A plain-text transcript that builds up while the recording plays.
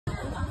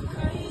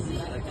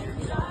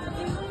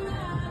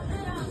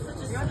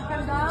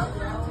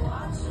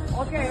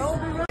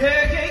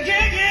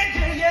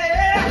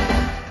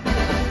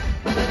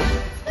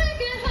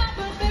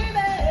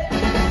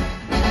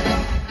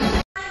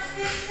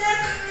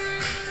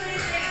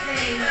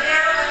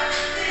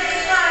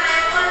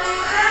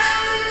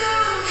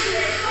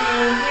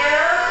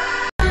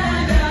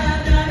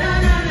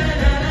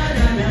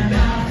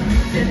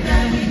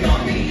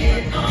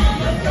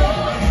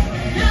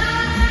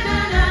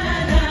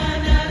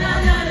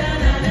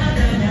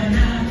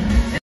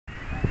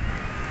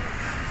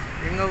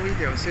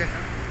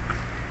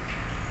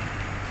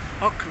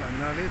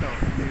Auckland 啊，呢度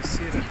New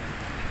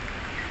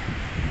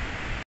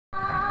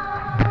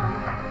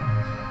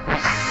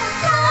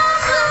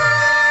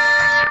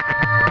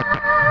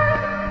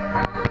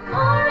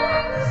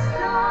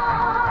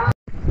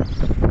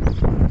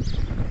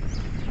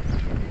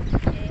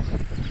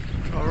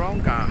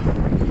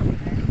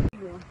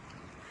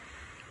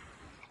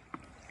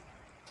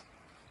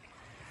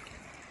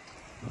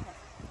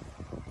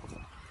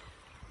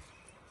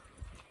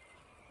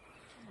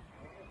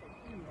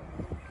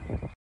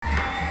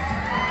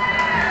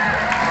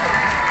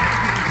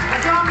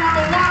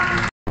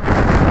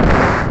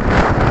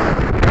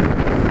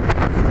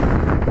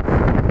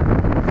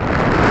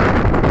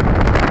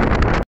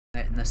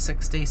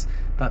 60s,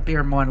 but bear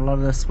in mind a lot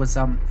of this was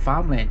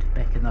farmland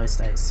back in those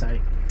days, so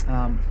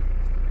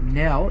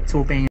now it's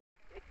all being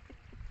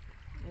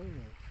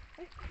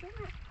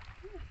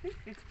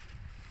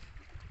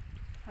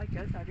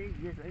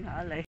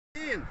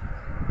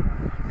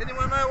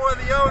Anyone know why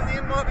the O and the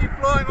N might be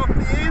flying off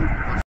the end?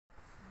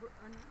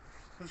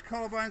 His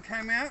collarbone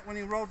came out when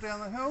he rolled down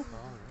the hill,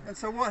 and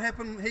so what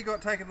happened, he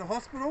got taken to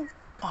hospital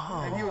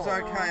and he was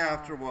okay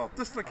after a while.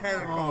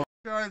 Dislocated collarbone.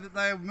 Show that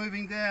they were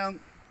moving down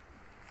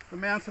the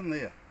mountain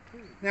there.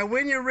 Now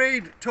when you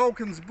read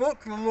Tolkien's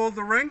book, The Lord of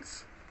the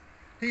Rings,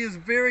 he is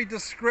very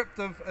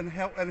descriptive in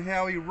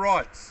how he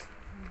writes.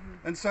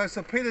 And so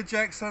Sir Peter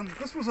Jackson,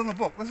 this was in the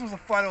book, this was a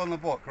photo in the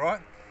book, right?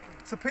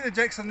 Sir Peter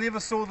Jackson never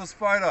saw this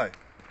photo,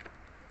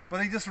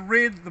 but he just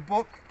read the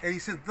book and he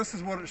said this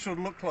is what it should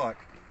look like.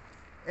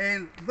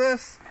 And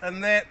this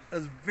and that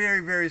is very,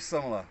 very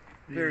similar.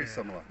 Very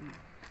similar.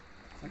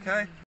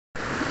 Okay?